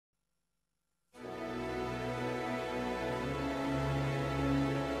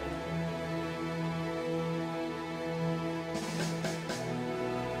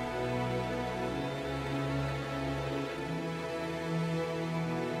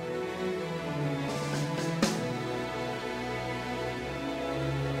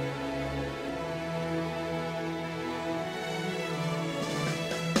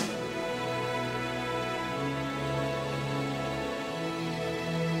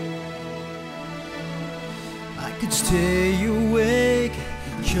could stay awake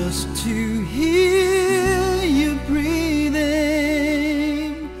just to hear you breathing.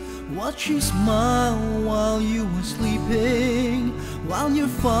 Watch you smile while you were sleeping, while you're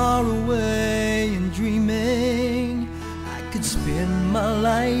far away and dreaming. I could spend my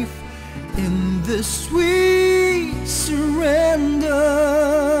life in this sweet surrender.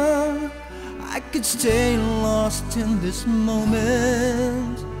 I could stay lost in this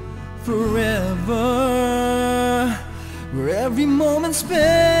moment forever, where every moment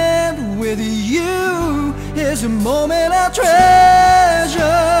spent with you is a moment I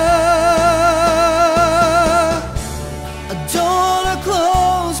treasure. I don't wanna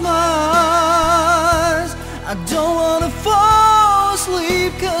close my eyes, I don't wanna fall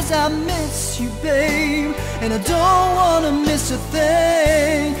asleep, 'cause I miss you, babe, and I don't wanna miss a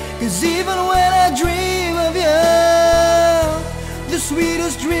thing. 'Cause even when I dream of you, the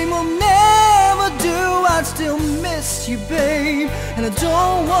sweetest dream will never do. I'd still miss you, babe, and I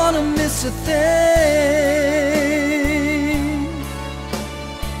don't wanna miss a thing.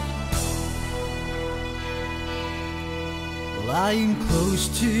 Lying close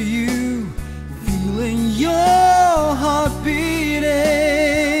to you, feeling your heart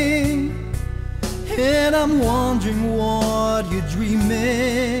beating, and I'm wondering what you're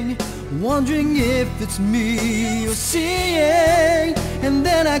dreaming, wondering if it's me you're seeing. And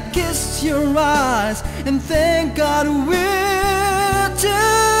then I kiss your eyes and thank God we're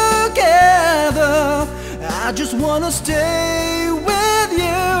together. I just wanna stay with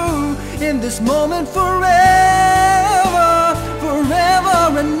you in this moment forever, forever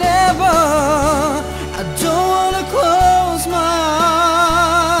and ever. I don't wanna close my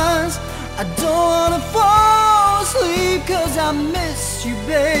eyes, I don't wanna fall asleep, 'cause I miss you,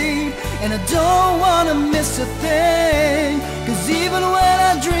 babe, and I don't wanna miss a thing. 'Cause even when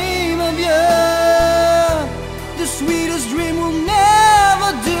I dream of you, the sweetest dream will never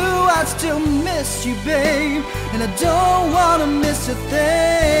do. I'd still miss you, babe, and I don't wanna miss a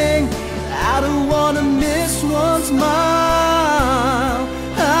thing. I don't wanna miss one smile,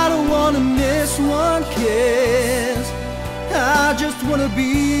 I don't wanna miss one kiss. I just wanna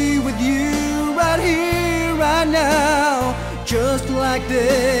be with you right here, right now, just like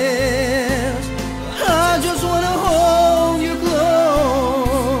this. I just wanna hold you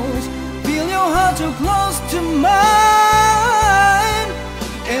close, feel your heart so close to mine,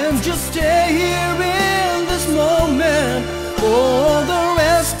 and just stay here in this moment for the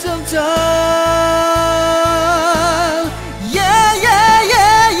rest of time. Yeah, yeah,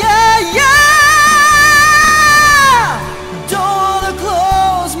 yeah, yeah, yeah. Don't wanna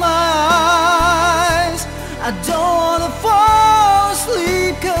close my eyes, I don't wanna fall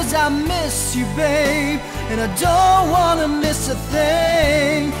asleep, 'cause I miss you, babe, and I don't wanna miss a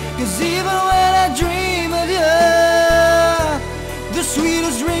thing. 'Cause even when I dream of you, the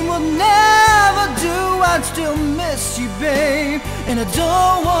sweetest dream will never do. I'd still miss you, babe, and I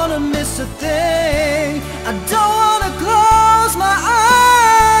don't wanna miss a thing. I don't wanna close my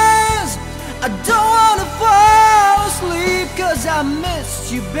eyes, I don't wanna fall asleep, 'cause I miss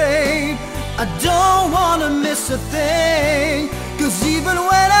you, babe, I don't wanna miss a thing. 'Cause even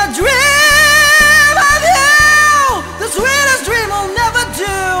when I dream of you, the sweetest dream will never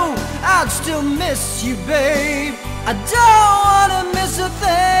do. I'd still miss you, babe, I don't wanna miss a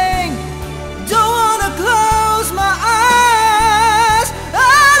thing.